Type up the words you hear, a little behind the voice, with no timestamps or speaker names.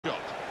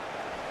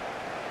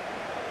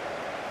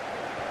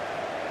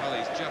Well,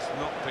 he's just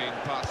not been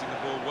passing the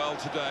ball well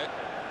today.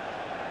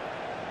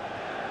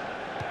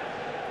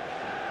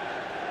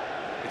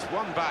 It's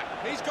one back.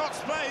 He's got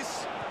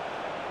space.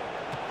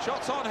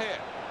 Shots on here.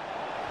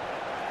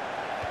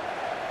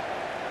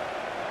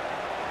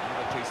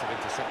 Another piece of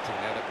intercepting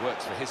there that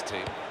works for his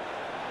team.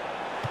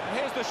 And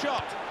here's the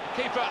shot.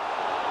 Keeper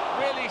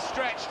really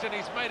stretched, and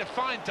he's made a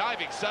fine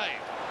diving save.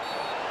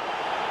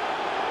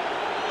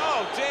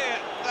 Oh dear,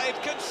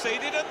 they've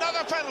conceded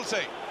another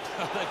penalty.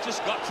 They've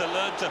just got to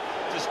learn to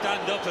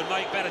stand up and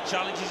make better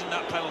challenges in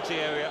that penalty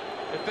area.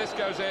 If this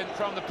goes in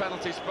from the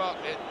penalty spot,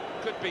 it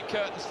could be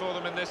curtains for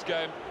them in this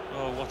game.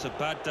 Oh, what a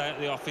bad day at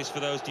the office for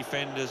those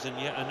defenders, and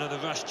yet another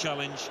rash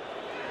challenge.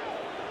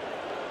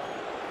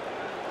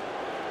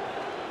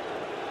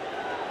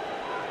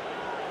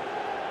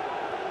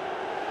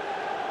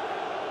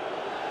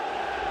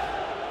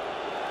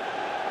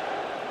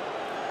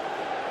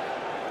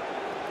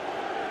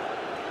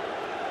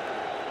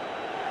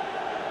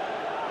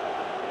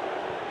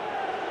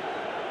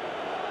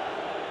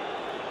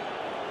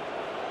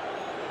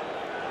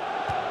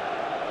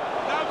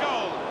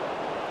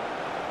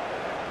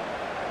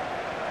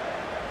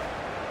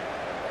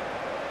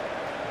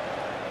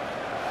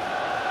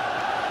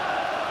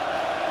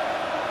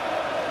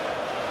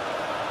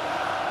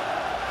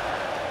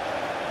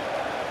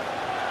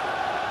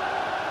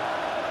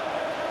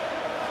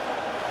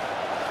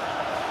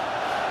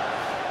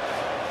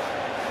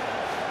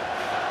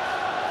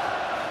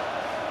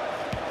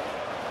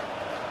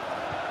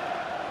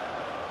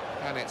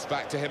 And it's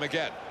back to him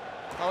again.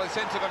 Oh, it's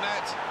into the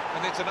net,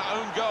 and it's an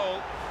own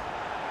goal.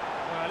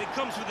 Well, it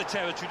comes with the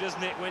territory,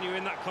 doesn't it, when you're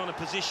in that kind of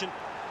position?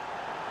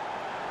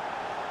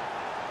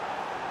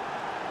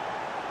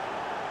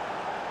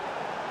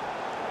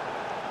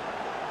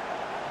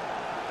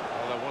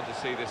 Well, I want to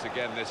see this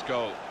again, this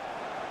goal.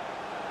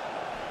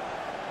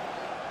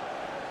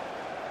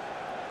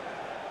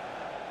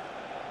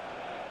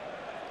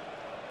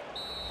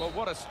 Well,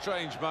 what a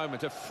strange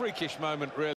moment, a freakish moment, really.